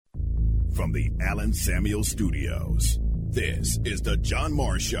from the Allen Samuel Studios, this is the John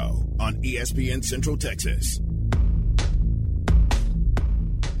Morris Show on ESPN Central Texas.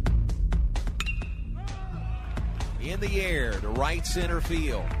 In the air to right center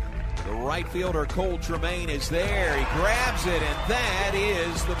field. The right fielder, Cole Tremaine, is there. He grabs it, and that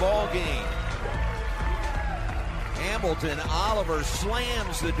is the ball game. Hamilton Oliver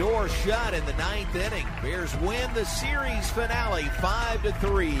slams the door shut in the ninth inning. Bears win the series finale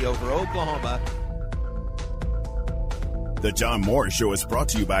 5-3 over Oklahoma. The John Morris Show is brought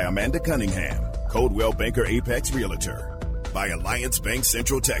to you by Amanda Cunningham, Coldwell Banker Apex Realtor, by Alliance Bank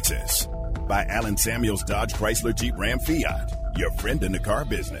Central Texas, by Allen Samuels Dodge Chrysler Jeep Ram Fiat, your friend in the car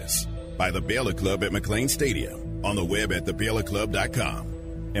business, by the Baylor Club at McLean Stadium, on the web at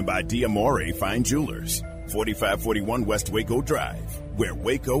thebaylorclub.com, and by D'Amore Fine Jewelers, 4541 West Waco Drive, where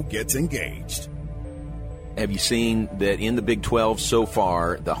Waco gets engaged. Have you seen that in the Big 12 so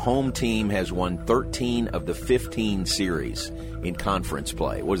far, the home team has won 13 of the 15 series in conference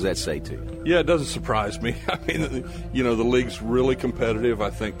play? What does that say to you? Yeah, it doesn't surprise me. I mean, you know, the league's really competitive, I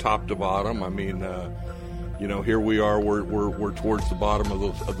think, top to bottom. I mean, you know, here we are, we're towards the bottom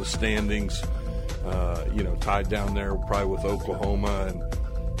of the standings, you know, tied down there probably with Oklahoma. And,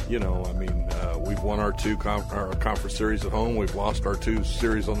 you know, I mean, we've won our two conference series at home. We've lost our two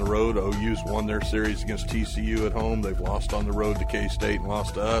series on the road. OU's won their series against TCU at home. They've lost on the road to K-State and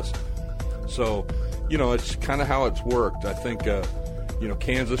lost to us. So, you know, it's kind of how it's worked. I think, you know,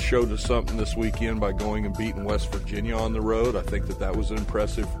 Kansas showed us something this weekend by going and beating West Virginia on the road. I think that was an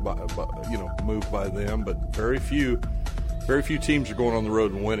impressive, you know, move by them. But very few teams are going on the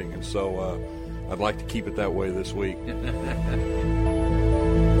road and winning. And so I'd like to keep it that way this week.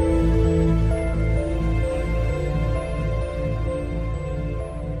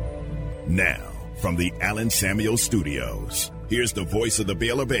 Now, from the Allen Samuel Studios, here's the voice of the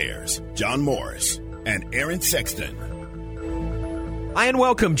Baylor Bears, John Morris, and Aaron Sexton. Hi, and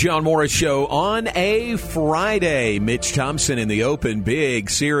welcome, John Morris Show on a Friday. Mitch Thompson in the open big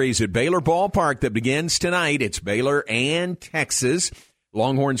series at Baylor Ballpark that begins tonight. It's Baylor and Texas.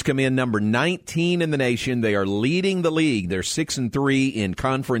 Longhorns come in number 19 in the nation. They are leading the league. They're 6-3 in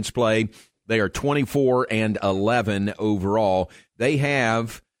conference play. They are 24-11 overall. They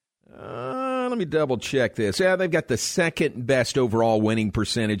have... let me double check this. Yeah, they've got the second best overall winning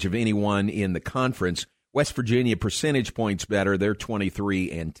percentage of anyone in the conference. West Virginia percentage points better. They're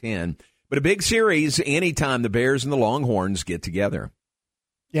 23-10. But a big series anytime the Bears and the Longhorns get together.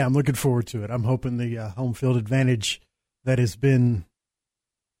 Yeah, I'm looking forward to it. I'm hoping the home field advantage that has been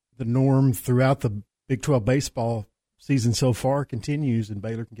the norm throughout the Big 12 baseball season so far continues and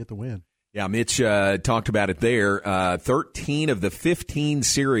Baylor can get the win. Yeah, Mitch talked about it there. 13 of the 15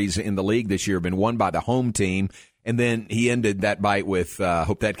 series in the league this year have been won by the home team, and then he ended that bite with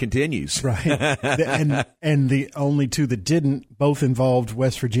hope that continues. Right. and the only two that didn't both involved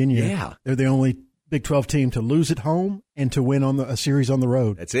West Virginia. Yeah. They're the only Big 12 team to lose at home and to win on a series on the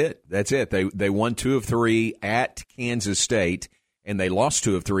road. That's it. They won 2 of 3 at Kansas State, and they lost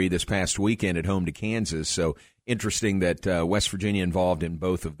 2 of 3 this past weekend at home to Kansas. So interesting that West Virginia involved in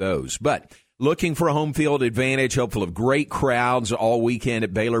both of those. But looking for a home field advantage, hopeful of great crowds all weekend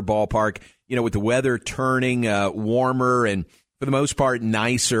at Baylor Ballpark. You know, with the weather turning warmer and for the most part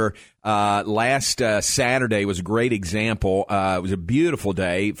nicer. Last Saturday was a great example. It was a beautiful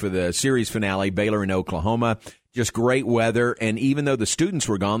day for the series finale, Baylor in Oklahoma. Just great weather. And even though the students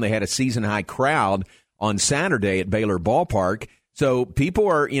were gone, they had a season-high crowd on Saturday at Baylor Ballpark. So people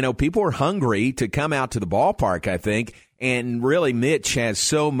are hungry to come out to the ballpark, I think, and really Mitch has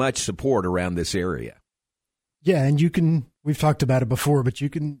so much support around this area. Yeah, and we've talked about it before, but you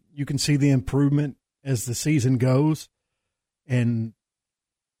can see the improvement as the season goes. And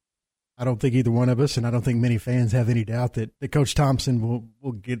I don't think either one of us, and I don't think many fans have any doubt that Coach Thompson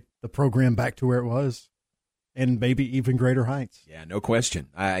will get the program back to where it was and maybe even greater heights. Yeah, no question.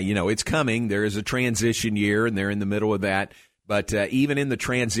 It's coming. There is a transition year, and they're in the middle of that. But even in the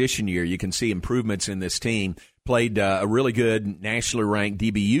transition year, you can see improvements in this team. Played a really good nationally ranked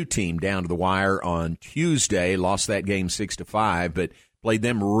DBU team down to the wire on Tuesday. Lost that game 6-5, but played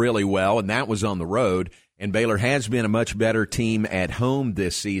them really well, and that was on the road. And Baylor has been a much better team at home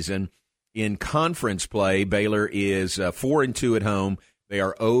this season. In conference play, Baylor is 4-2 at home. They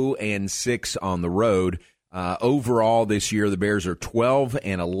are 0-6 on the road. Overall this year, the Bears are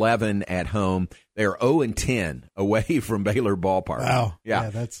 12-11 at home. They are 0-10 away from Baylor Ballpark. Wow. Yeah.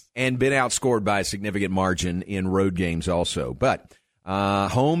 And been outscored by a significant margin in road games also. But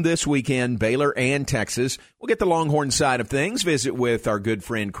home this weekend, Baylor and Texas. We'll get the Longhorn side of things. Visit with our good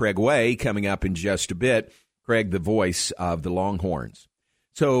friend Craig Way coming up in just a bit. Craig, the voice of the Longhorns.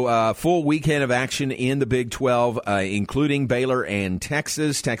 So full weekend of action in the Big 12, including Baylor and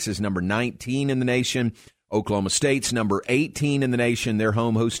Texas. Texas number 19 in the nation. Oklahoma State's number 18 in the nation. They're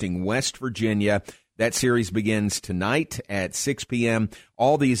home hosting West Virginia. That series begins tonight at 6 p.m.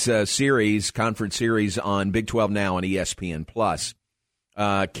 All these conference series on Big 12 Now on ESPN+.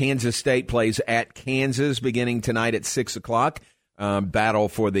 Kansas State plays at Kansas beginning tonight at 6 o'clock. Battle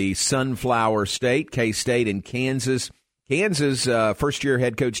for the Sunflower State, K-State and Kansas. Kansas, first-year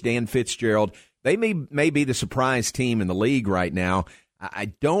head coach Dan Fitzgerald, they may be the surprise team in the league right now.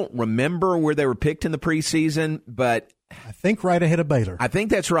 I don't remember where they were picked in the preseason, but I think right ahead of Baylor. I think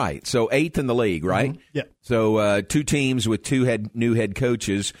that's right. So 8th in the league, right? Mm-hmm. Yeah. So two teams with new head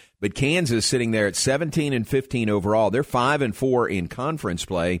coaches, but Kansas sitting there at 17-15 overall. They're 5-4 in conference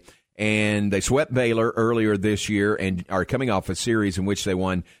play, and they swept Baylor earlier this year and are coming off a series in which they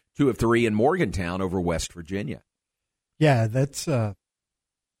won 2 of 3 in Morgantown over West Virginia. Yeah, that's a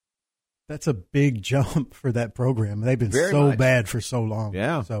big jump for that program. They've been Very so much. bad for so long.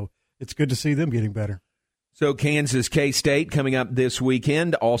 Yeah. So it's good to see them getting better. So Kansas K-State coming up this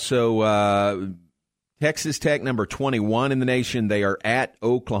weekend. Also, Texas Tech, number 21 in the nation. They are at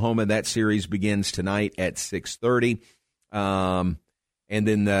Oklahoma. That series begins tonight at 6:30. And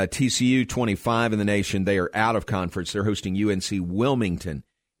then TCU, 25 in the nation. They are out of conference. They're hosting UNC Wilmington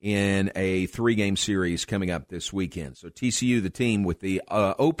in a 3-game series coming up this weekend. So TCU, the team with the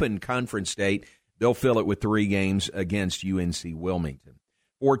open conference date, they'll fill it with 3 games against UNC Wilmington.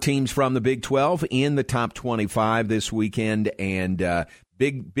 4 teams from the Big 12 in the top 25 this weekend, and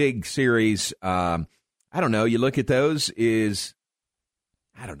big series. I don't know. You look at those,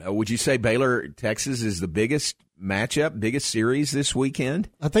 I don't know. Would you say Baylor, Texas is the biggest matchup, biggest series this weekend?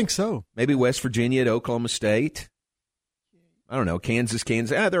 I think so. Maybe West Virginia at Oklahoma State. I don't know. Kansas.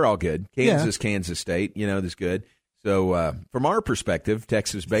 They're all good. Kansas State, that's good. So from our perspective,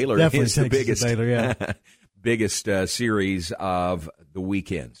 Texas Baylor is the biggest. Baylor, yeah. Biggest series of the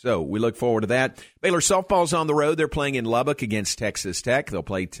weekend. So we look forward to that. Baylor softball's on the road. They're playing in Lubbock against Texas Tech. They'll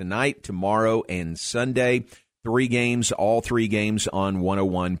play tonight, tomorrow, and Sunday. 3 games, all 3 games on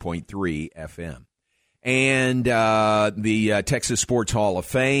 101.3 FM. And the Texas Sports Hall of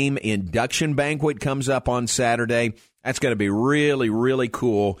Fame induction banquet comes up on Saturday. That's going to be really, really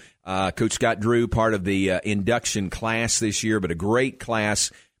cool. Coach Scott Drew, part of the induction class this year, but a great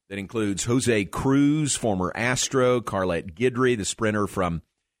class that includes Jose Cruz, former Astro, Carlette Guidry, the sprinter from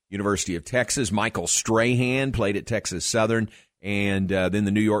University of Texas, Michael Strahan, played at Texas Southern, and then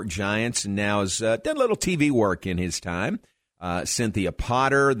the New York Giants, and now has done a little TV work in his time. Cynthia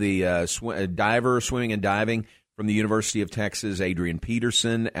Potter, the diver, swimming and diving from the University of Texas, Adrian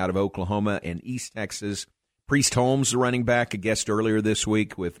Peterson out of Oklahoma and East Texas, Priest Holmes, the running back, a guest earlier this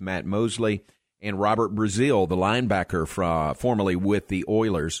week with Matt Mosley, and Robert Brazil, the linebacker formerly with the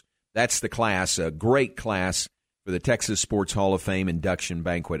Oilers. That's the class, a great class for the Texas Sports Hall of Fame induction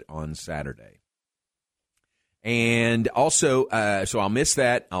banquet on Saturday. And also, so I'll miss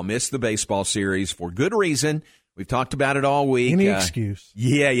that. I'll miss the baseball series for good reason. We've talked about it all week. Any excuse.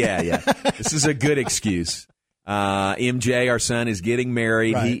 Yeah. This is a good excuse. MJ, our son, is getting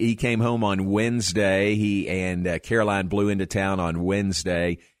married. Right. He came home on Wednesday. He and Caroline blew into town on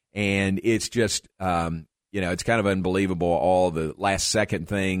Wednesday. And it's just, it's kind of unbelievable, all the last-second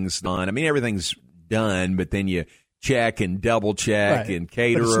things done. I mean, everything's done, but then you check and double-check and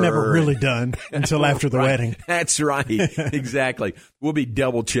caterer. But it's never really done until after the wedding. That's right. Exactly. We'll be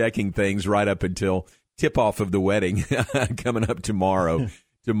double-checking things right up until tip-off of the wedding coming up tomorrow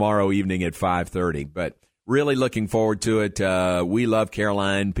evening at 5:30. But really looking forward to it. We love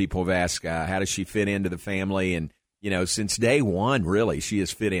Caroline. People have asked, how does she fit into the family? And since day one, really, she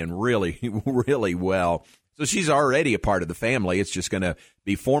has fit in really, really well. So she's already a part of the family. It's just going to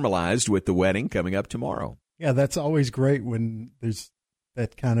be formalized with the wedding coming up tomorrow. Yeah, that's always great when there's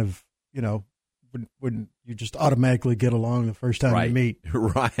that kind of, when you just automatically get along the first time you meet.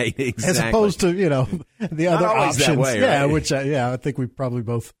 Right, exactly. As opposed to, the other options. That way, yeah, right? which, I think we probably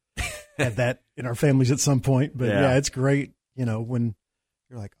both had that in our families at some point. But, yeah it's great, when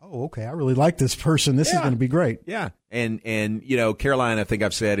you're like, oh, okay, I really like this person. This is going to be great. Yeah. And Caroline, I think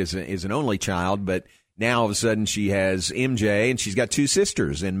I've said, is an only child, but now all of a sudden she has MJ, and she's got 2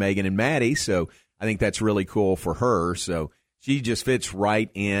 sisters in Megan and Maddie. So I think that's really cool for her. So she just fits right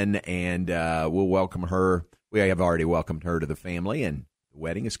in, and we'll welcome her. We have already welcomed her to the family, and the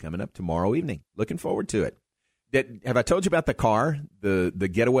wedding is coming up tomorrow evening. Looking forward to it. Have I told you about the car, the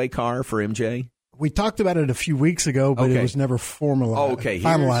getaway car for MJ? We talked about it a few weeks ago, but it was never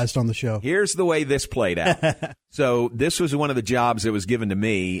finalized on the show. Here's the way this played out. So this was one of the jobs that was given to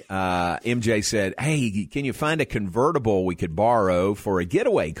me. MJ said, hey, can you find a convertible we could borrow for a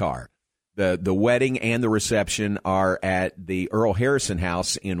getaway car? The wedding and the reception are at the Earl Harrison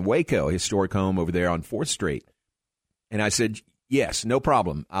House in Waco, a historic home over there on 4th Street. And I said, yes, no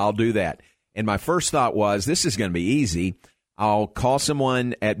problem. I'll do that. And my first thought was, this is going to be easy. I'll call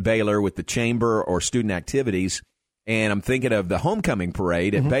someone at Baylor with the chamber or student activities, and I'm thinking of the homecoming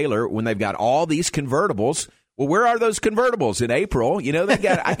parade at Baylor when they've got all these convertibles. Well, where are those convertibles in April? You know,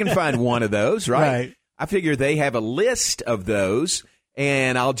 I can find one of those, right? I figure they have a list of those,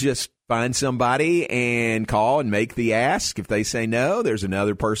 and I'll just find somebody and call and make the ask. If they say no, there's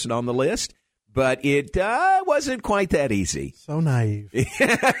another person on the list. But it wasn't quite that easy. So naive. You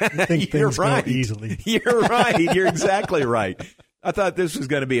think You're things right. go easily. You're right. You're exactly right. I thought this was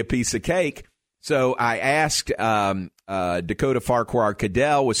going to be a piece of cake. So I asked Dakota Farquhar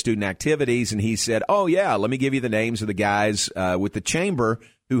Cadell with student activities, and he said, oh, yeah, let me give you the names of the guys with the chamber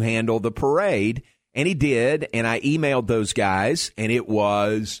who handle the parade. And he did, and I emailed those guys, and it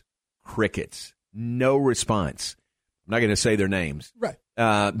was crickets. No response. I'm not going to say their names. Right.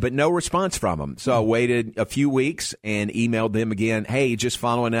 But no response from them. So I waited a few weeks and emailed them again. Hey, just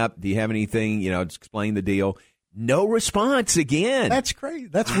following up. Do you have anything, just explain the deal? No response again. That's crazy.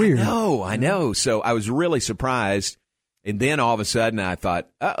 That's weird. I know. So I was really surprised. And then all of a sudden I thought,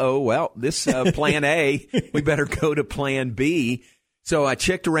 well, this plan A, we better go to plan B. So I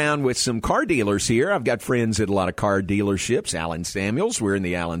checked around with some car dealers here. I've got friends at a lot of car dealerships. Allen Samuels. We're in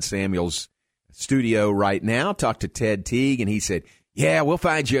the Allen Samuels studio right now. Talked to Ted Teague, and he said, yeah, we'll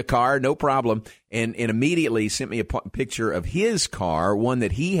find you a car, no problem. And immediately sent me a picture of his car, one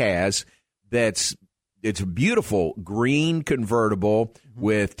that he has it's a beautiful green convertible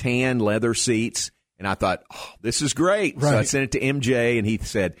with tan leather seats. And I thought, this is great. Right. So I sent it to MJ, and he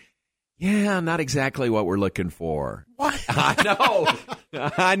said, yeah, not exactly what we're looking for. What?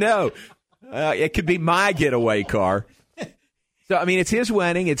 I know. It could be my getaway car. So, I mean, it's his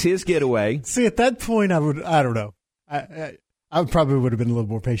wedding. It's his getaway. See, at that point, I don't know. I probably would have been a little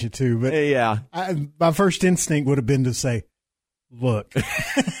more patient, too. But yeah, my first instinct would have been to say, look.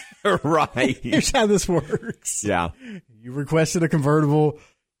 Right. Here's how this works. Yeah. You requested a convertible.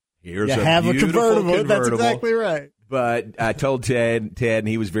 Here's you have a convertible. That's exactly right. But I told Ted, and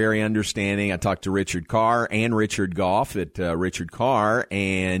he was very understanding. I talked to Richard Carr and Richard Goff at Richard Carr,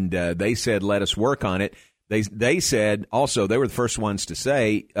 and they said, let us work on it. They said also, they were the first ones to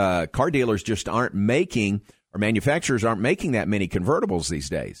say car dealers just aren't making, or manufacturers aren't making that many convertibles these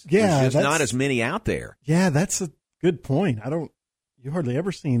days. Yeah. There's just not as many out there. Yeah, that's a good point. You hardly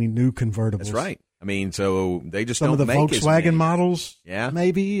ever see any new convertibles. That's right. I mean, so they just don't make as many. Some of the Volkswagen models,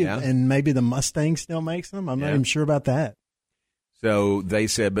 maybe, yeah. And maybe the Mustang still makes them. I'm not even sure about that. So they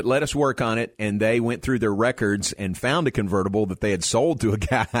said, but let us work on it. And they went through their records and found a convertible that they had sold to a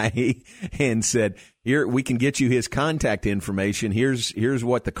guy and said, here, we can get you his contact information. Here's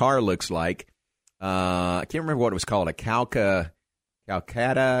what the car looks like. I can't remember what it was called, a Calcaterra,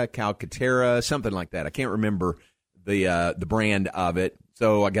 something like that. I can't remember the brand of it.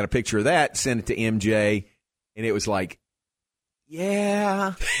 So I got a picture of that, sent it to MJ, and it was like,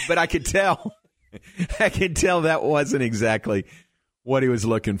 yeah, but I could tell that wasn't exactly what he was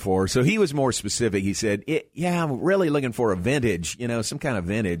looking for. So he was more specific. He said, I'm really looking for a vintage, some kind of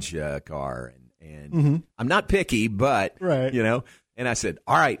vintage car. And I'm not picky, but, right. And I said,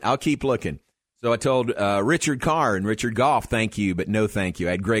 all right, I'll keep looking. So I told Richard Carr and Richard Goff, thank you, but no thank you.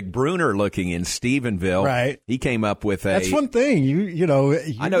 I had Greg Bruner looking in Stephenville. Right. He came up with That's one thing. You know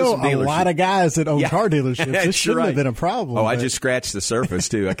a lot of guys that own car dealerships. This shouldn't have been a problem. I just scratched the surface,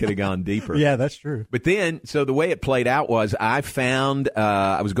 too. I could have gone deeper. Yeah, that's true. But then, so the way it played out was I found,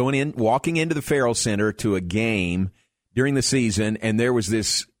 I was walking into the Farrell Center to a game during the season, and there was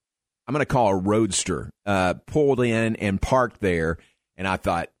this, I'm going to call a roadster, pulled in and parked there, and I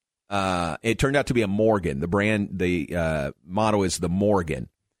thought, it turned out to be a Morgan. The motto is the Morgan.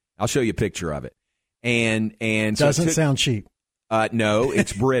 I'll show you a picture of it. And so doesn't sound cheap. No,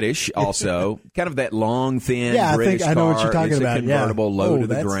 it's British also. Kind of that long, thin British car. I know what you're talking about. It's a convertible, low to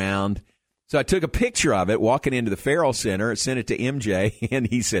the ground. So I took a picture of it walking into the Farrell Center, sent it to MJ, and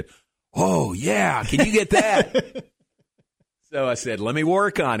he said, oh, yeah, can you get that? So I said, let me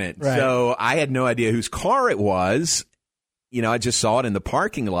work on it. Right. So I had no idea whose car it was. I just saw it in the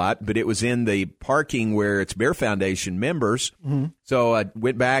parking lot, but it was in the parking where it's Bear Foundation members. Mm-hmm. So I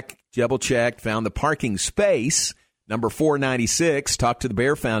went back, double-checked, found the parking space, number 496, talked to the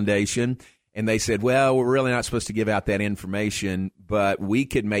Bear Foundation, And they said, well, we're really not supposed to give out that information, but we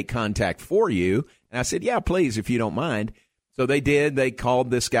could make contact for you. And I said, yeah, please, if you don't mind. So they did. They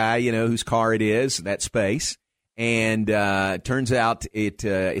called this guy, whose car it is, that space. And turns out it's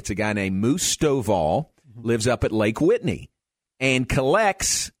a guy named Moose Stovall, lives up at Lake Whitney, and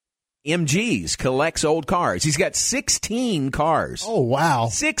collects MGs, collects old cars. He's got 16 cars. Oh, wow.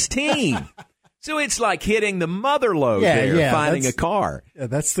 16. So it's like hitting the mother lode finding a car. Yeah,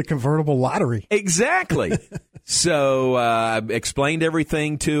 that's the convertible lottery. Exactly. So explained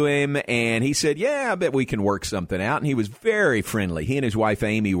everything to him, and he said, yeah, I bet we can work something out. And he was very friendly. He and his wife,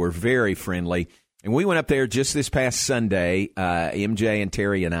 Amy, were very friendly. And we went up there just this past Sunday, MJ and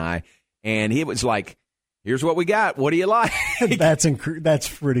Terry and I, and he was like, here's what we got. What do you like? That's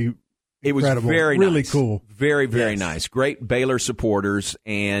pretty It was incredible. Very really nice. Cool. Very, very nice. Great Baylor supporters,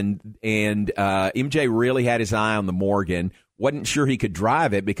 and MJ really had his eye on the Morgan. Wasn't sure he could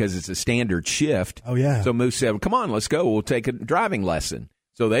drive it because it's a standard shift. Oh, yeah. So Moose said, come on, let's go. We'll take a driving lesson.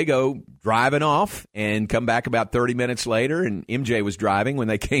 So they go driving off and come back about 30 minutes later, and MJ was driving when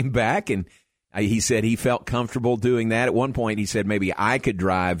they came back, and he said he felt comfortable doing that. At one point, he said maybe I could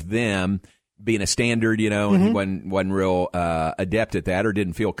drive them, being a standard, and he wasn't real adept at that or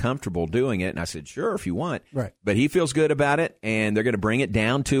didn't feel comfortable doing it. And I said, sure, if you want. Right. But he feels good about it, and they're going to bring it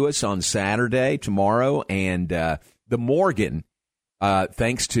down to us on Saturday, tomorrow. And the Morgan,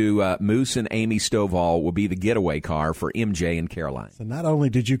 thanks to Moose and Amy Stovall, will be the getaway car for MJ and Caroline. So not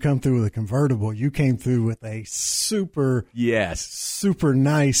only did you come through with a convertible, you came through with a super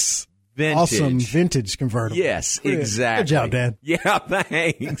nice, vintage. Awesome vintage convertible. Yes, exactly. Good job, Dad. Yeah,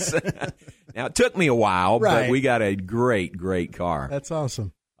 thanks. Now, it took me a while, but we got a great, great car. That's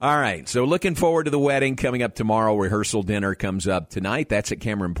awesome. All right, so looking forward to the wedding coming up tomorrow. Rehearsal dinner comes up tonight. That's at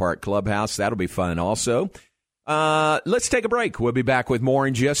Cameron Park Clubhouse. That'll be fun also. Let's take a break. We'll be back with more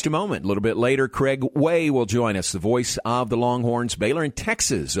in just a moment. A little bit later, Craig Way will join us, the voice of the Longhorns. Baylor in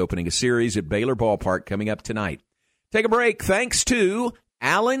Texas, opening a series at Baylor Ballpark coming up tonight. Take a break. Thanks to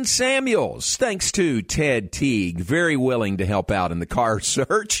Alan Samuels. Thanks to Ted Teague, very willing to help out in the car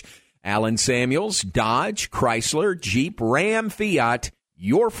search. Alan Samuels, Dodge, Chrysler, Jeep, Ram, Fiat,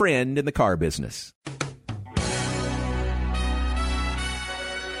 your friend in the car business.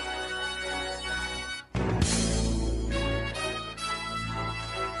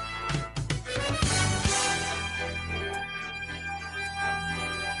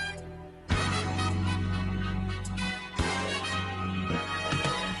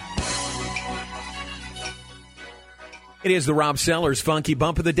 It is the Rob Sellers Funky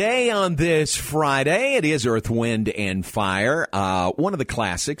Bump of the Day on this Friday. It is Earth, Wind, and Fire. One of the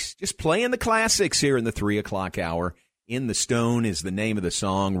classics. Just playing the classics here in the 3 o'clock hour. In the Stone is the name of the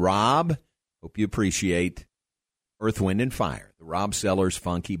song. Rob, hope you appreciate Earth, Wind, and Fire. The Rob Sellers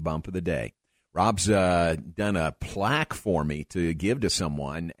Funky Bump of the Day. Rob's done a plaque for me to give to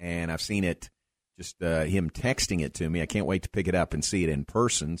someone, and I've seen it, just him texting it to me. I can't wait to pick it up and see it in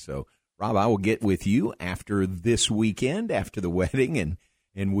person, so Rob, I will get with you after this weekend, after the wedding,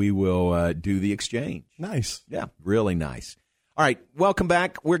 and we will do the exchange. Nice. Yeah, really nice. All right, welcome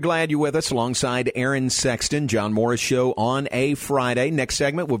back. We're glad you're with us alongside Aaron Sexton, John Morris Show on a Friday. Next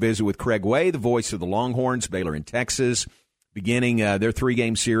segment, we'll visit with Craig Way, the voice of the Longhorns, Baylor in Texas, beginning their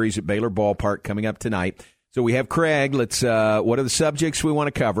 3-game series at Baylor Ballpark coming up tonight. So we have Craig. Let's. What are the subjects we want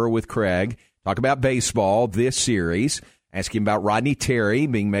to cover with Craig? Talk about baseball, this series. Ask him about Rodney Terry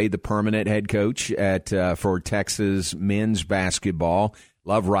being made the permanent head coach for Texas men's basketball.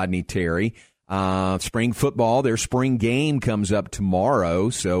 Love Rodney Terry. Spring football, their spring game comes up tomorrow,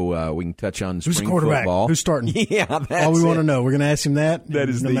 so we can touch on spring football. Who's the quarterback? Who's starting? Yeah, that's all we want to know. We're going to ask him that. That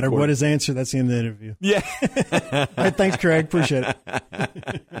is no matter what his answer, that's the end of the interview. Yeah. All right, thanks, Craig. Appreciate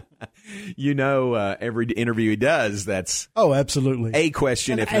it. Every interview he does, that's absolutely a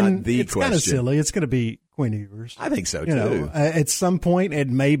question, if not the it's question. It's kind of silly. It's going to be Quinn Ewers. I think so, too. At some point, it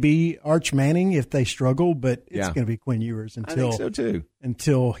may be Arch Manning if they struggle, but it's going to be Quinn Ewers I think so, too.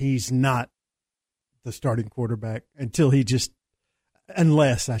 Until he's not the starting quarterback,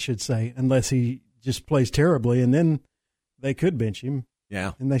 unless he just plays terribly, and then they could bench him.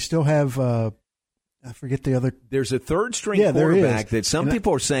 Yeah. And they still have, I forget the other. There's a third-string quarterback that some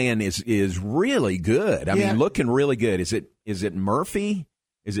people are saying is really good. I mean, looking really good. Is it Murphy?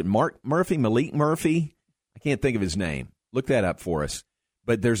 Is it Mark Murphy, Malik Murphy? I can't think of his name. Look that up for us.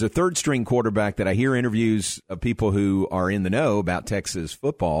 But there's a third-string quarterback that I hear interviews of people who are in the know about Texas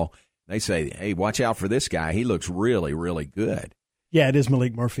football. They say, hey, watch out for this guy. He looks really, really good. Yeah, it is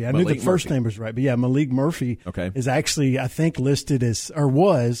Malik Murphy. I knew the first name was right. But, yeah, Malik Murphy is actually, I think,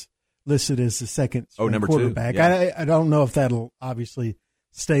 was listed as the second number quarterback. 2. Yeah. I don't know if that'll obviously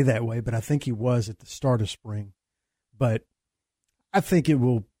stay that way, but I think he was at the start of spring. But I think it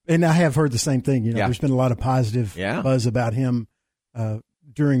will, and I have heard the same thing. There's been a lot of positive buzz about him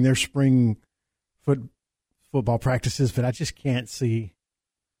during their spring football practices, but I just can't see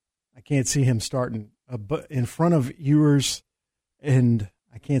him starting in front of Ewers, and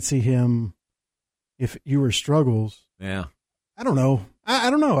I can't see him if Ewers struggles. Yeah, I don't know. I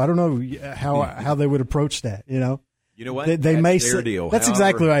don't know how they would approach that. You know what? They may their deal. That's However,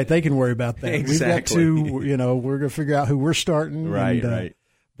 exactly right. They can worry about that. Exactly. We've got to, we're going to figure out who we're starting. Right.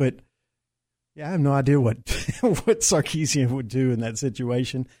 But yeah, I have no idea what Sarkisian would do in that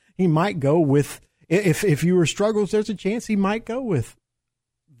situation. He might go with if Ewers struggles, there's a chance he might go with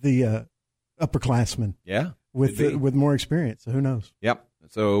the upperclassmen. Yeah, with more experience. So who knows? Yep.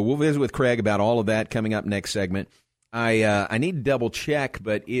 So we'll visit with Craig about all of that coming up next segment. I need to double check,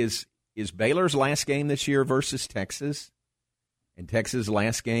 but is Baylor's last game this year versus Texas, and Texas'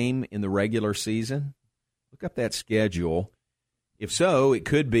 last game in the regular season? Look up that schedule. If so, it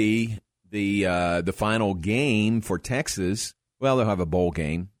could be the final game for Texas. Well, they'll have a bowl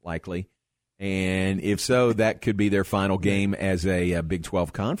game likely, and if so, that could be their final game as a Big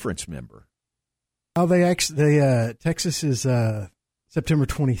 12 conference member. Oh, Texas is September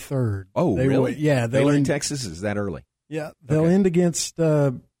 23rd. Oh, really? Baylor in end, Texas is that early? Yeah, they'll end against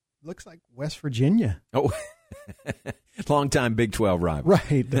looks like West Virginia. Oh, long-time Big 12 rival.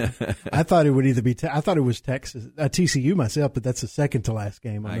 Right. I thought it would either be I thought it was Texas, TCU myself, but that's the second to last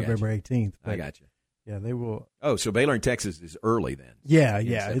game on November 18th. But, I got you. Yeah, they will. Oh, so Baylor in Texas is early then. Yeah.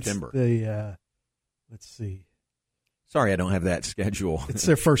 September. It's let's see. Sorry, I don't have that schedule. It's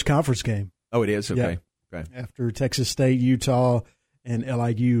their first conference game. Oh, it is? Okay. Yeah. Okay. After Texas State, Utah, and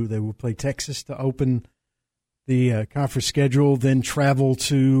LIU, they will play Texas to open the conference schedule, then travel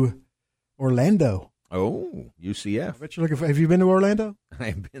to Orlando. Oh, UCF. I bet you're looking for. Have you been to Orlando? I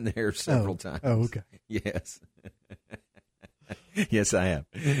have been there several times. Oh, okay. Yes. Yes, I have.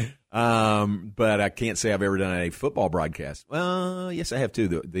 But I can't say I've ever done a football broadcast. Well, yes, I have too.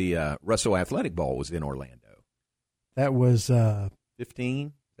 The Russell Athletic Bowl was in Orlando. That was 15.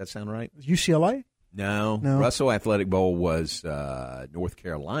 Does that sound right? UCLA? No. Russell Athletic Bowl was North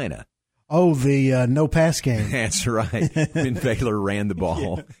Carolina. Oh, the no pass game. That's right. When Baylor ran the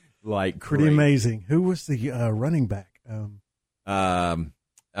ball like crazy. Pretty amazing. Who was the running back?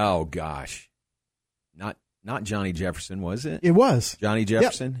 Oh gosh, not Johnny Jefferson, was it? It was. Johnny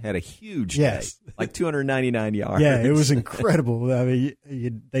Jefferson had a huge day, like 299 yards. Yeah, it was incredible. I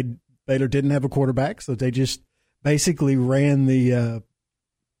mean, Baylor didn't have a quarterback, so they just basically ran the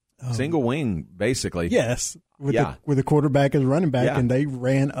single wing, basically. Yes, with the quarterback as running back, and they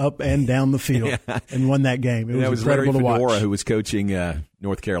ran up and down the field and won that game. It was incredible to watch. Larry Fedora, who was coaching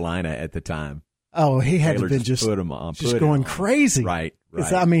North Carolina at the time. Oh, he had Baylor to been just going crazy. Right.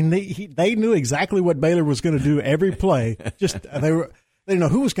 I mean, they knew exactly what Baylor was going to do every play. Just they didn't know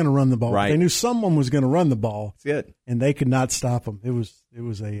who was going to run the ball. Right. They knew someone was going to run the ball. That's it. And they could not stop them. It was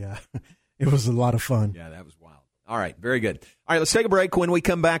a lot of fun. Yeah, that was wild. All right, very good. All right, let's take a break. When we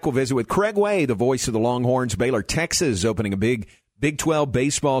come back, we'll visit with Craig Way, the voice of the Longhorns. Baylor, Texas, opening a big Big 12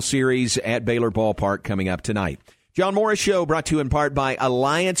 baseball series at Baylor Ballpark coming up tonight. John Morris Show brought to you in part by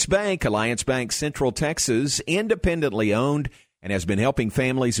Alliance Bank. Alliance Bank, Central Texas, independently owned and has been helping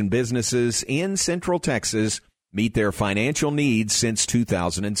families and businesses in Central Texas meet their financial needs since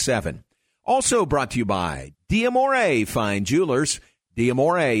 2007. Also brought to you by D'Amore Fine Jewelers.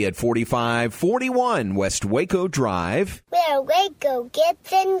 D'Amore at 4541 West Waco Drive. Where Waco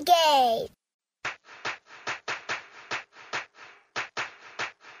gets engaged.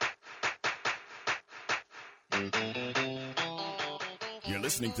 You're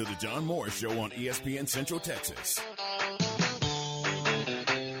listening to The John Morris Show on ESPN Central Texas.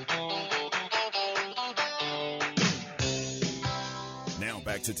 Now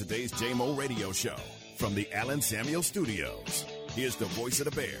back to today's JMO Radio Show from the Allen Samuel Studios. Here's the voice of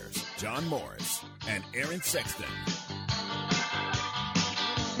the Bears, John Morris and Aaron Sexton.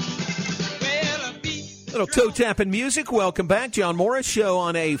 Little toe-tapping music. Welcome back. John Morris Show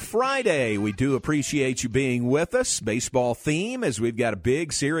on a Friday. We do appreciate you being with us. Baseball theme, as we've got a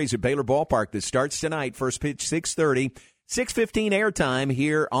big series at Baylor Ballpark that starts tonight. First pitch, 6:30. 6:15 airtime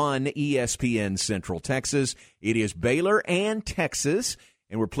here on ESPN Central Texas. It is Baylor and Texas,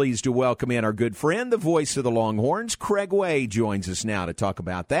 and we're pleased to welcome in our good friend, the voice of the Longhorns. Craig Way joins us now to talk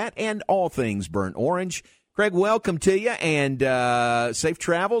about that and all things burnt orange. Craig, welcome to you, and safe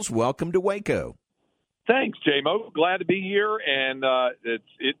travels. Welcome to Waco. Thanks, J-Mo. Glad to be here. And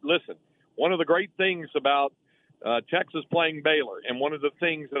listen, one of the great things about Texas playing Baylor, and one of the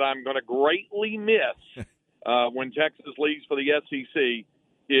things that I'm going to greatly miss when Texas leaves for the SEC,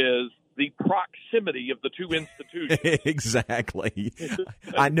 is the proximity of the two institutions. Exactly.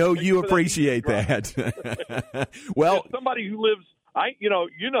 I know you appreciate that. Well, as somebody who lives,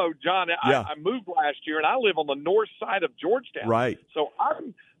 John, I moved last year, and I live on the north side of Georgetown. Right. So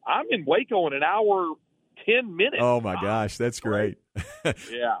I'm in Waco in an hour, 10 minutes. Oh, my gosh, that's great.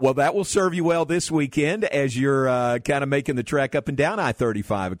 Yeah. Well, that will serve you well this weekend as you're kind of making the trek up and down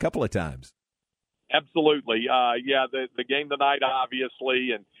I-35 a couple of times. Absolutely. The game tonight,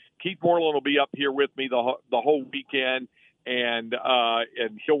 obviously, and Keith Moreland will be up here with me the whole weekend, and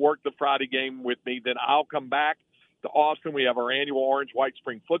he'll work the Friday game with me. Then I'll come back to Austin. We have our annual Orange White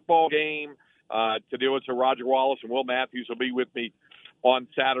Spring football game to do it. So Roger Wallace and Will Matthews will be with me on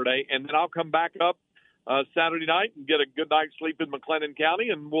Saturday, and then I'll come back up Saturday night and get a good night's sleep in McLennan County,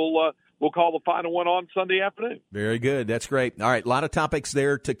 and we'll call the final one on Sunday afternoon. Very good. That's great. All right, a lot of topics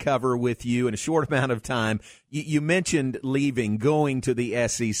there to cover with you in a short amount of time. You mentioned leaving, going to the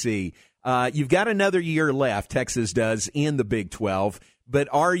SEC. You've got another year left, Texas does, in the Big 12. But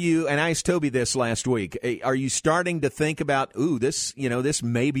are you, and I asked Toby this last week, are you starting to think about, this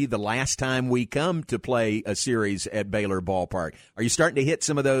may be the last time we come to play a series at Baylor Ballpark? Are you starting to hit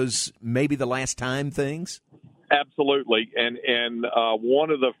some of those maybe the last time things? Absolutely. And one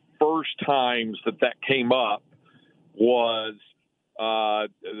of the first times that came up was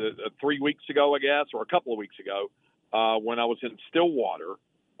 3 weeks ago, I guess, or a couple of weeks ago, when I was in Stillwater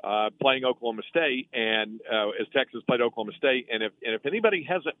playing Oklahoma State, and as Texas played Oklahoma State. And if anybody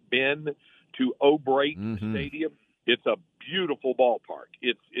hasn't been to O'Brate Stadium, it's a beautiful ballpark.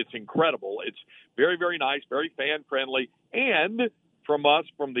 It's incredible. It's very, very nice, very fan friendly, and from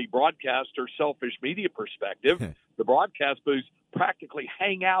the broadcaster selfish media perspective, the broadcast booths practically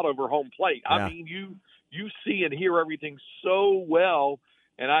hang out over home plate. Yeah. I mean, you see and hear everything so well.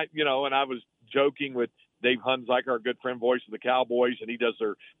 And I was joking with Dave Hunziker, our good friend, voice of the Cowboys, and he does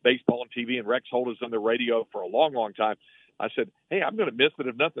their baseball and TV, and Rex Holt has done their radio for a long, long time. I said, hey, I'm going to miss it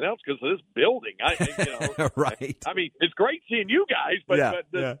if nothing else because of this building. Right. I mean, it's great seeing you guys, but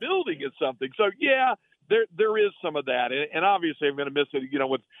this building is something. So, there is some of that. And obviously I'm going to miss it,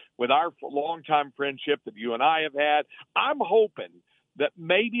 with our longtime friendship that you and I have had. I'm hoping that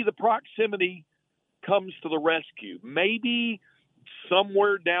maybe the proximity comes to the rescue. Maybe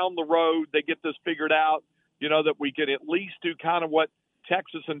somewhere down the road they get this figured out, that we can at least do kind of what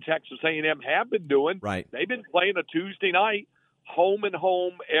Texas and Texas A&M have been doing. Right. They've been playing a Tuesday night, home and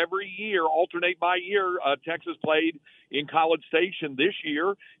home every year, alternate by year. Texas played in College Station this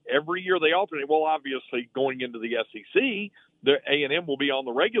year. Every year they alternate. Well, obviously, going into the SEC, the A&M will be on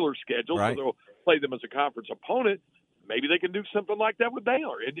the regular schedule, right. So they'll play them as a conference opponent. Maybe they can do something like that with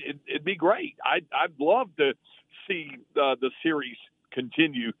Baylor. It'd be great. I'd love to see the series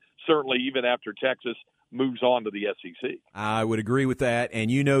continue, certainly even after Texas moves on to the SEC. I would agree with that,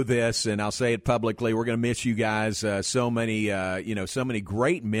 and you know this, and I'll say it publicly. We're going to miss you guys. So many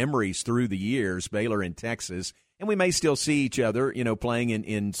great memories through the years, Baylor and Texas, and we may still see each other, playing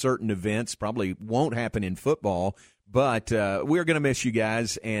in certain events. Probably won't happen in football, but we're going to miss you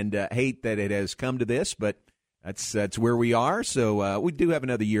guys, and hate that it has come to this, but that's where we are. So we do have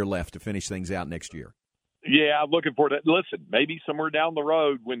another year left to finish things out next year. Yeah, I'm looking forward to it. Listen, maybe somewhere down the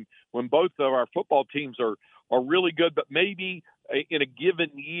road when both of our football teams are really good, but maybe in a given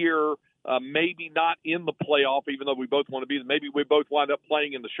year, maybe not in the playoff, even though we both want to be, maybe we both wind up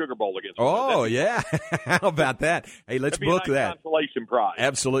playing in the Sugar Bowl against them. Oh, yeah. How about that? Hey, let's book that. Consolation prize.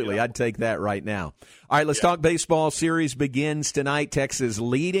 Absolutely. I'd take that right now. All right, let's talk baseball. Series begins tonight. Texas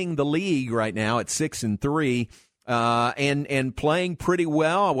leading the league right now at 6-3. And playing pretty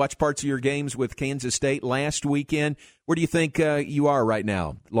well. I watched parts of your games with Kansas State last weekend. Where do you think you are right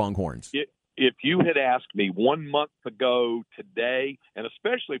now, Longhorns? If you had asked me 1 month ago today, and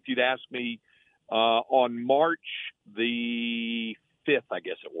especially if you'd asked me on March the 5th, I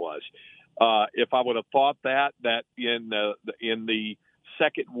guess it was, if I would have thought that in the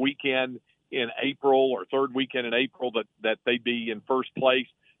second weekend in April or third weekend in April that they'd be in first place,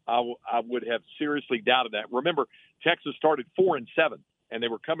 I would have seriously doubted that. Remember, Texas started 4-7, and they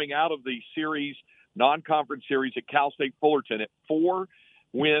were coming out of the series, non-conference series at Cal State Fullerton at 4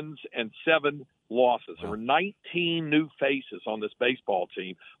 wins and 7 losses. Wow. There were 19 new faces on this baseball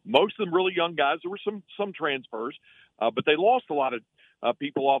team, most of them really young guys. There were some transfers, but they lost a lot of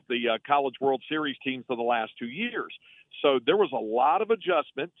people off the College World Series teams for the last 2 years. So there was a lot of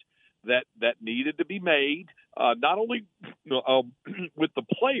adjustment that needed to be made, not only with the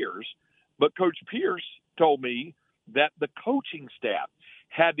players, but Coach Pierce told me that the coaching staff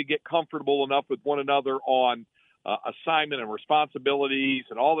had to get comfortable enough with one another on assignment and responsibilities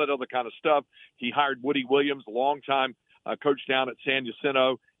and all that other kind of stuff. He hired Woody Williams, a longtime coached down at San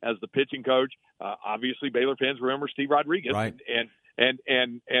Jacinto as the pitching coach. Obviously, Baylor fans remember Steve Rodriguez, right.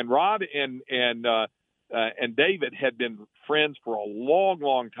 and Rod and David had been friends for a long,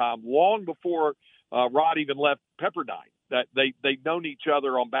 long time, long before Rod even left Pepperdine. That they'd known each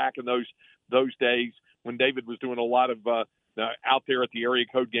other on back in those days when David was doing a lot of out there at the area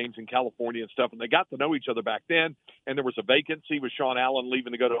code games in California and stuff, and they got to know each other back then. And there was a vacancy with Sean Allen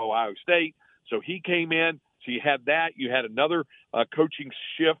leaving to go to Ohio State, so he came in. So you had that. You had another coaching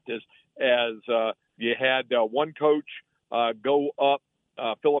shift as you had one coach go up.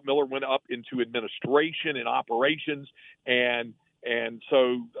 Philip Miller went up into administration and operations, and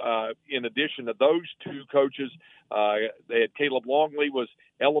so in addition to those two coaches, they had Caleb Longley was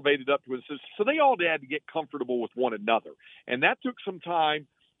elevated up to assistant. So they all had to get comfortable with one another, and that took some time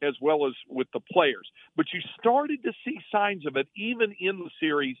as well as with the players. But you started to see signs of it even in the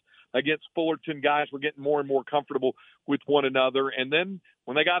series against Fullerton. Guys were getting more and more comfortable with one another, and then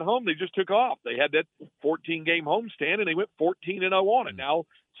when they got home, they just took off. They had that 14-game homestand, and they went 14-0 on it. Now,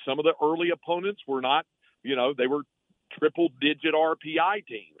 some of the early opponents were not, they were triple-digit RPI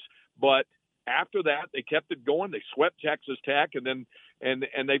teams. But after that, they kept it going. They swept Texas Tech, and then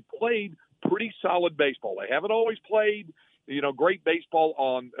and they played pretty solid baseball. They haven't always played, great baseball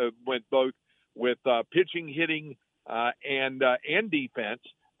on with pitching, hitting, and defense.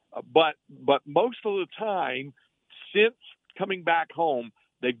 But most of the time, since coming back home,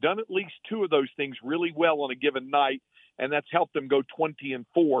 they've done at least two of those things really well on a given night, and that's helped them go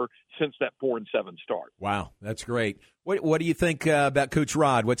 20-4 since that 4-7 start. Wow, that's great. What do you think about Coach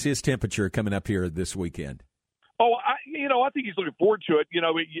Rod? What's his temperature coming up here this weekend? Oh, I think he's looking forward to it. You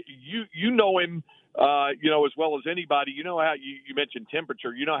know him, as well as anybody. You know how you mentioned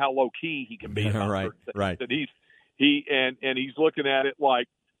temperature. You know how low key he can be. Right. That he's looking at it like,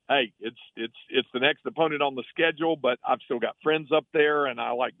 hey, it's the next opponent on the schedule, but I've still got friends up there, and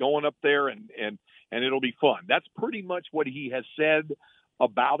I like going up there, and it'll be fun. That's pretty much what he has said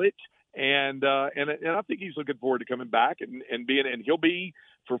about it, and I think he's looking forward to coming back and being. And he'll be,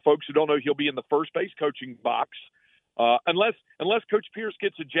 for folks who don't know, he'll be in the first base coaching box. Unless Coach Pierce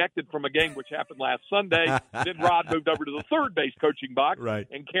gets ejected from a game, which happened last Sunday, then Rod moved over to the third base coaching box, right.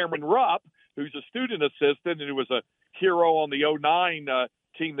 And Cameron Rupp, who's a student assistant and who was a hero on the 2009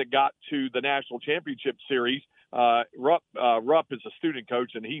 team that got to the national championship series. Rupp is a student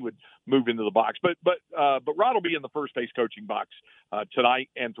coach, and he would move into the box. But Rod will be in the first base coaching box tonight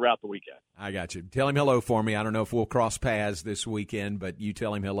and throughout the weekend. I got you. Tell him hello for me. I don't know if we'll cross paths this weekend, but you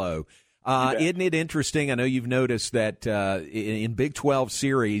tell him hello. Isn't it interesting? I know you've noticed that in Big 12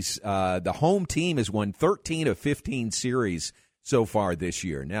 series, the home team has won 13 of 15 series so far this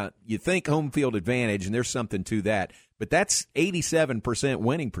year. Now, you think home field advantage, and there's something to that, but that's 87%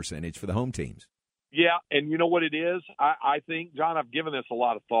 winning percentage for the home teams. Yeah, and you know what it is? I think, John, I've given this a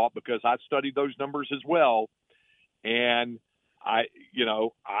lot of thought because I've studied those numbers as well, and I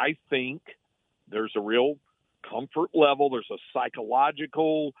think there's a real comfort level. There's a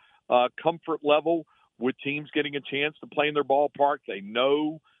psychological comfort level with teams getting a chance to play in their ballpark. They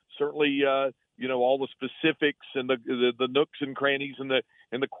know certainly all the specifics and the nooks and crannies and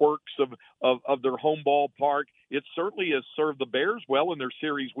the quirks of their home ballpark. It certainly has served the Bears well in their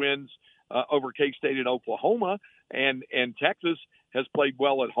series wins over K-State and Oklahoma, and Texas has played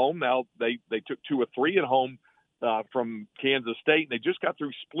well at home. Now they took 2 of 3 at home from Kansas State, and they just got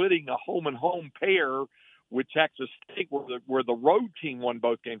through splitting a home and home pair with Texas State, where the road team won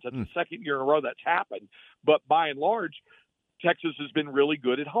both games. That's the second year in a row that's happened. But by and large, Texas has been really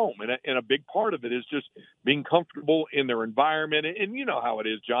good at home, and a big part of it is just being comfortable in their environment. And you know how it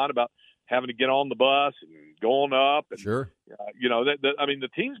is, John, about having to get on the bus and going up. And, sure. The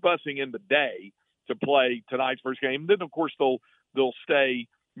team's busing in today to play tonight's first game. Then, of course, they'll stay,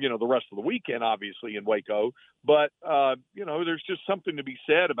 the rest of the weekend, obviously, in Waco. But, there's just something to be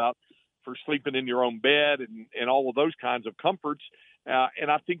said about for sleeping in your own bed and all of those kinds of comforts. And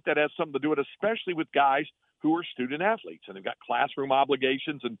I think that has something to do with it, especially with guys who are student athletes and they've got classroom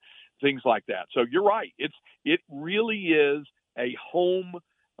obligations and things like that. So you're right. It really is a home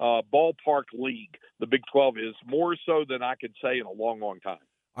ballpark league. The Big 12 is more so than I could say in a long, long time.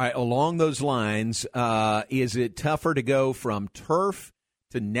 All right. Along those lines, is it tougher to go from turf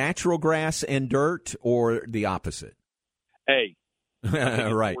to natural grass and dirt, or the opposite? Right.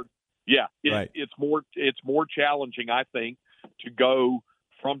 It's more challenging, I think, to go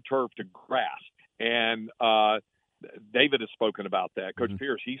from turf to grass. And David has spoken about that. Coach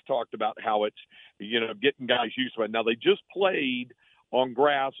Pierce, he's talked about how it's, getting guys used to it. Now, they just played on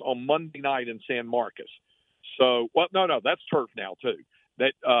grass on Monday night in San Marcos. So, that's turf now too.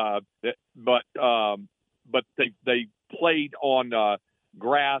 But they played on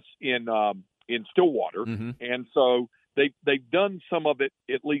grass in Stillwater, and so they've done some of it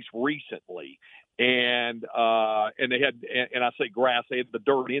at least recently. And they had, and I say grass, they had the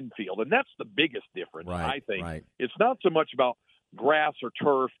dirt infield, and that's the biggest difference. I think it's not so much about grass or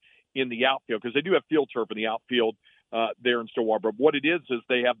turf in the outfield, because they do have field turf in the outfield there in Stillwater. But what it is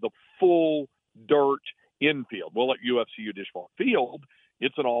they have the full dirt infield. Well, at UFCU Dishball Field,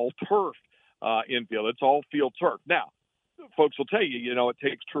 it's an all turf infield. It's all field turf. Now, folks will tell you, it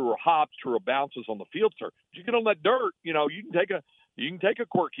takes truer hops, truer bounces on the field turf. But you get on that dirt, you can take a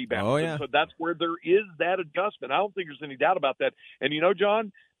quirky bounce. Oh, yeah. So that's where there is that adjustment. I don't think there's any doubt about that. And,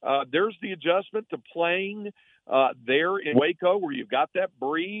 John, there's the adjustment to playing there in Waco, where you've got that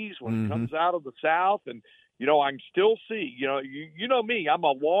breeze when it comes out of the south. And, I can still see, you know me, I'm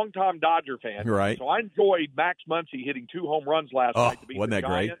a longtime Dodger fan. Right. So I enjoyed Max Muncy hitting 2 home runs last night to beat wasn't the that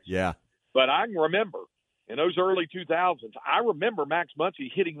Giants. great? Yeah. But I can remember in those early 2000s, I remember Max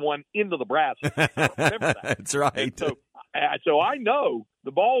Muncy hitting one into the brass. I remember that. That's right. So I know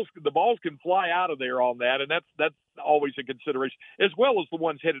the balls can fly out of there on that, and that's always a consideration, as well as the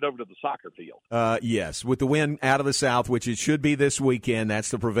ones headed over to the soccer field. Yes, with the wind out of the south, which it should be this weekend, that's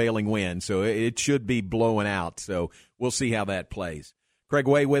the prevailing wind, so it should be blowing out. So we'll see how that plays. Craig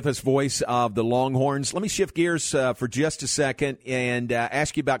Way with us, voice of the Longhorns. Let me shift gears for just a second and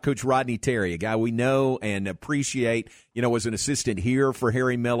ask you about Coach Rodney Terry, a guy we know and appreciate, was an assistant here for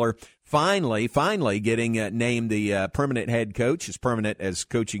Harry Miller. Finally getting named the permanent head coach, as permanent as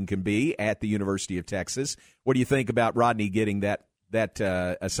coaching can be at the University of Texas. What do you think about Rodney getting that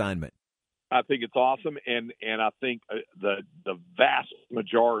assignment? I think it's awesome, and I think the vast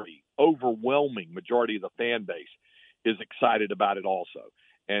majority, overwhelming majority of the fan base is excited about it also,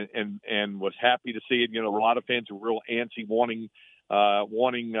 and was happy to see it. A lot of fans are real antsy, wanting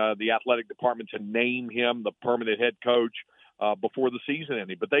the athletic department to name him the permanent head coach before the season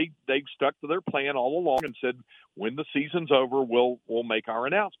ended. But they've stuck to their plan all along and said, when the season's over, we'll make our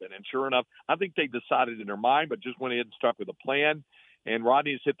announcement. And sure enough, I think they decided in their mind, but just went ahead and stuck with the plan. And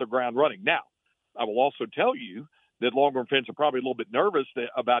Rodney has hit the ground running. Now, I will also tell you that Longhorn fans are probably a little bit nervous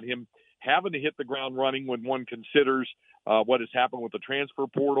about him having to hit the ground running when one considers what has happened with the transfer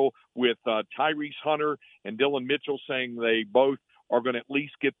portal, with Tyrese Hunter and Dylan Mitchell saying they both are going to at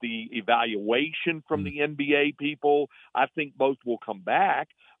least get the evaluation from the NBA people. I think both will come back,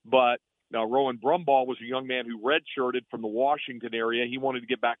 but now Rowan Brumball was a young man who redshirted from the Washington area. He wanted to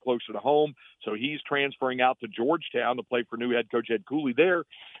get back closer to home, so he's transferring out to Georgetown to play for new head coach Ed Cooley there.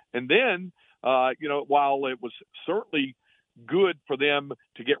 And then, while it was certainly good for them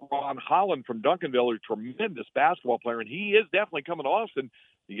to get Ron Holland from Duncanville, a tremendous basketball player, and he is definitely coming to Austin.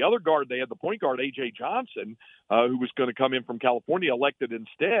 The other guard, they had the point guard, A.J. Johnson, who was going to come in from California, elected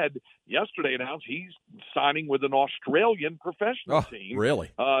instead. Yesterday announced he's signing with an Australian professional team. Really?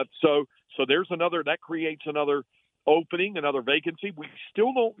 So there's that creates another opening, another vacancy. We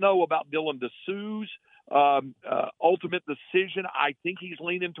still don't know about Dylan DeSue's ultimate decision. I think he's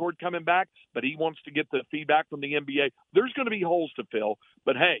leaning toward coming back, but he wants to get the feedback from the NBA. There's going to be holes to fill,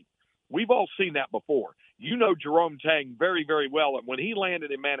 but hey, we've all seen that before. Jerome Tang very, very well, and when he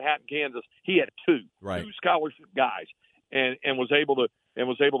landed in Manhattan, Kansas, he had two scholarship guys, and was able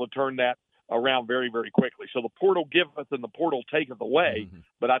to turn that around very, very quickly. So the portal giveth and the portal taketh away,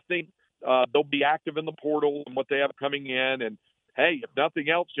 but I think they'll be active in the portal and what they have coming in. And hey, if nothing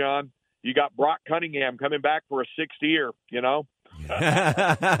else, John, you got Brock Cunningham coming back for a 6th year, Yeah,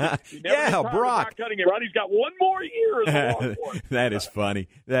 Brock Cunningham. He's got one more year as a Longhorn. That is funny.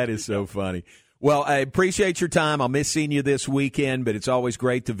 That is so funny. Well, I appreciate your time. I'll miss seeing you this weekend, but it's always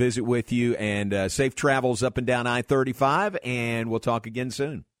great to visit with you, and safe travels up and down I-35, and we'll talk again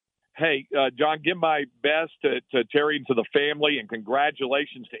soon. Hey, John, give my best to Terry and to the family, and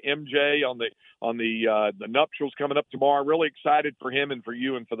congratulations to MJ on the nuptials coming up tomorrow. Really excited for him and for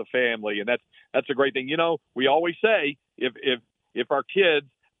you and for the family, and that's a great thing. We always say if our kids,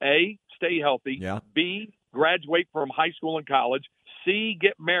 A, stay healthy, B, graduate from high school and college, C,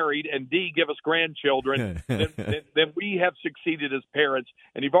 get married, and D, give us grandchildren, then we have succeeded as parents,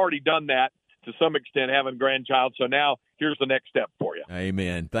 and you've already done that to some extent, having a grandchild. So now here's the next step for you.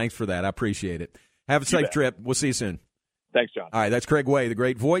 Amen. Thanks for that. I appreciate it. Have a safe trip. We'll see you soon. Thanks, John. All right, that's Craig Way, the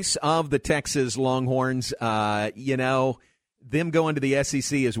great voice of the Texas Longhorns. Them going to the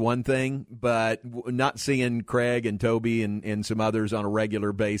SEC is one thing, but not seeing Craig and Toby and some others on a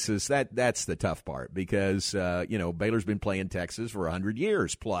regular basis, that's the tough part because, Baylor's been playing Texas for 100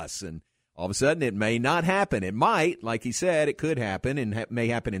 years plus, and all of a sudden it may not happen. It might, like he said, it could happen, and may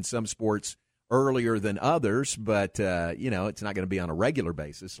happen in some sports earlier than others, but, it's not going to be on a regular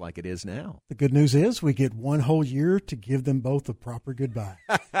basis like it is now. The good news is we get one whole year to give them both a proper goodbye.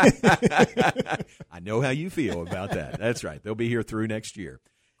 I know how you feel about that. That's right. They'll be here through next year.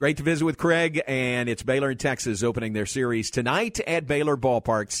 Great to visit with Craig, and it's Baylor and Texas opening their series tonight at Baylor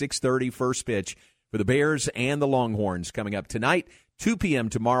Ballpark, 6:30 first pitch for the Bears and the Longhorns coming up tonight. 2 p.m.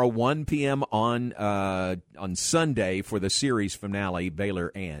 tomorrow, 1 p.m. on Sunday for the series finale,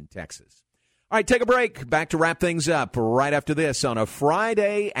 Baylor and Texas. All right, take a break. Back to wrap things up right after this on a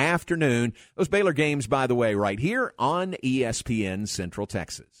Friday afternoon. Those Baylor games, by the way, right here on ESPN Central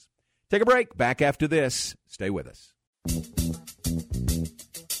Texas. Take a break. Back after this. Stay with us.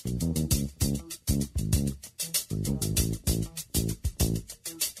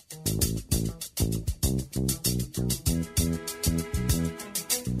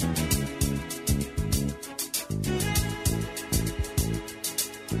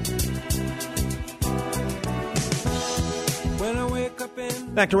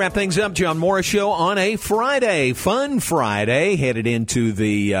 Back to wrap things up, John Morris Show on a Friday. Fun Friday. Headed into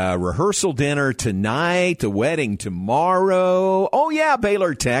the rehearsal dinner tonight, the wedding tomorrow. Oh, yeah,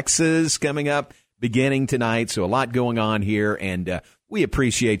 Baylor, Texas coming up beginning tonight. So a lot going on here, and we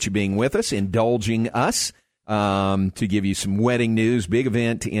appreciate you being with us, indulging us to give you some wedding news. Big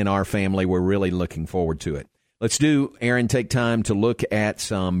event in our family. We're really looking forward to it. Let's take time to look at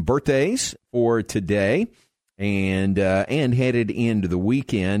some birthdays for today. And headed into the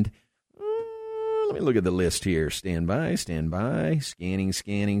weekend. Let me look at the list here. Stand by. Scanning.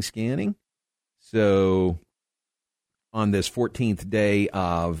 So on this 14th day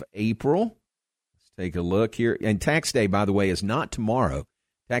of April, let's take a look here. And tax day, by the way, is not tomorrow.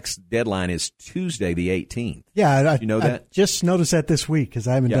 Tax deadline is Tuesday, the 18th. Yeah, you know that? I just noticed that this week because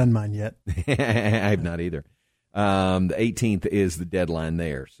I haven't done mine yet. I have not either. The 18th is the deadline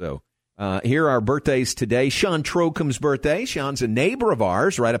there. So. Here are birthdays today. Sean Trocum's birthday. Sean's a neighbor of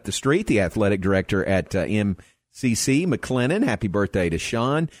ours right up the street, the athletic director at MCC McLennan. Happy birthday to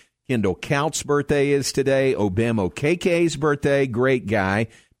Sean. Kendall Count's birthday is today. Obem Okeke's birthday. Great guy.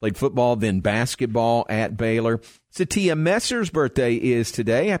 Played football, then basketball at Baylor. Satia Messer's birthday is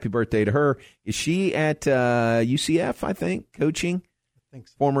today. Happy birthday to her. Is she at UCF, I think, coaching? I think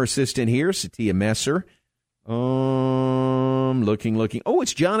so. Former assistant here, Satia Messer. Looking. Oh,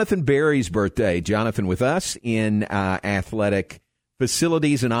 it's Jonathan Berry's birthday. Jonathan with us in athletic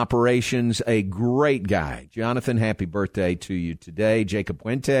facilities and operations. A great guy. Jonathan, happy birthday to you today. Jacob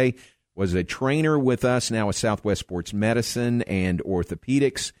Puente was a trainer with us, now with Southwest Sports Medicine and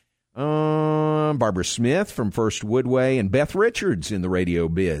Orthopedics. Barbara Smith from First Woodway and Beth Richards in the radio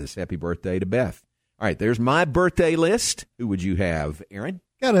biz. Happy birthday to Beth. All right, there's my birthday list. Who would you have, Aaron?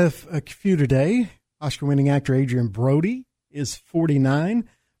 Got a few today. Oscar-winning actor Adrian Brody is 49.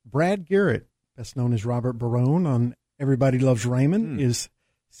 Brad Garrett, best known as Robert Barone on Everybody Loves Raymond, is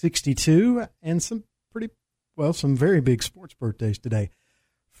 62. And some very big sports birthdays today.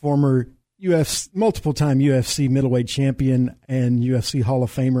 Former multiple-time UFC middleweight champion and UFC Hall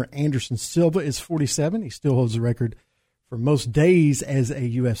of Famer Anderson Silva is 47. He still holds the record for most days as a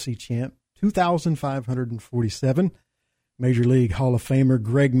UFC champ, 2,547. Major League Hall of Famer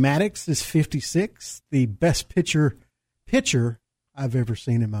Greg Maddux is 56, the best pitcher I've ever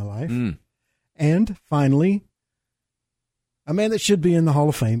seen in my life. And finally, a man that should be in the Hall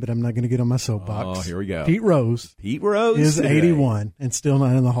of Fame, but I'm not going to get on my soapbox. Oh, here we go. Pete Rose. Is today. 81 and still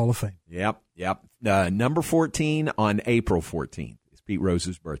not in the Hall of Fame. Yep. Number 14 on April 14th is Pete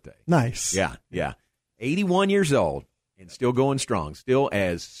Rose's birthday. Nice. Yeah. 81 years old. And still going strong, still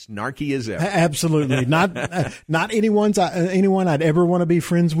as snarky as ever. Absolutely, not anyone I'd ever want to be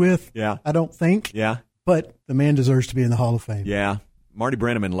friends with. Yeah, I don't think. Yeah, but the man deserves to be in the Hall of Fame. Yeah, Marty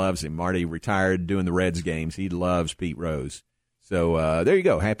Brenneman loves him. Marty retired doing the Reds games. He loves Pete Rose. So there you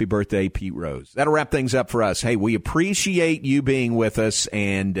go. Happy birthday, Pete Rose. That'll wrap things up for us. Hey, we appreciate you being with us,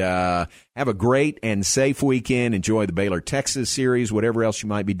 and have a great and safe weekend. Enjoy the Baylor Texas series, whatever else you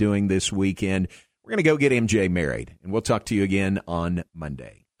might be doing this weekend. We're going to go get MJ married, and we'll talk to you again on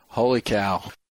Monday. Holy cow.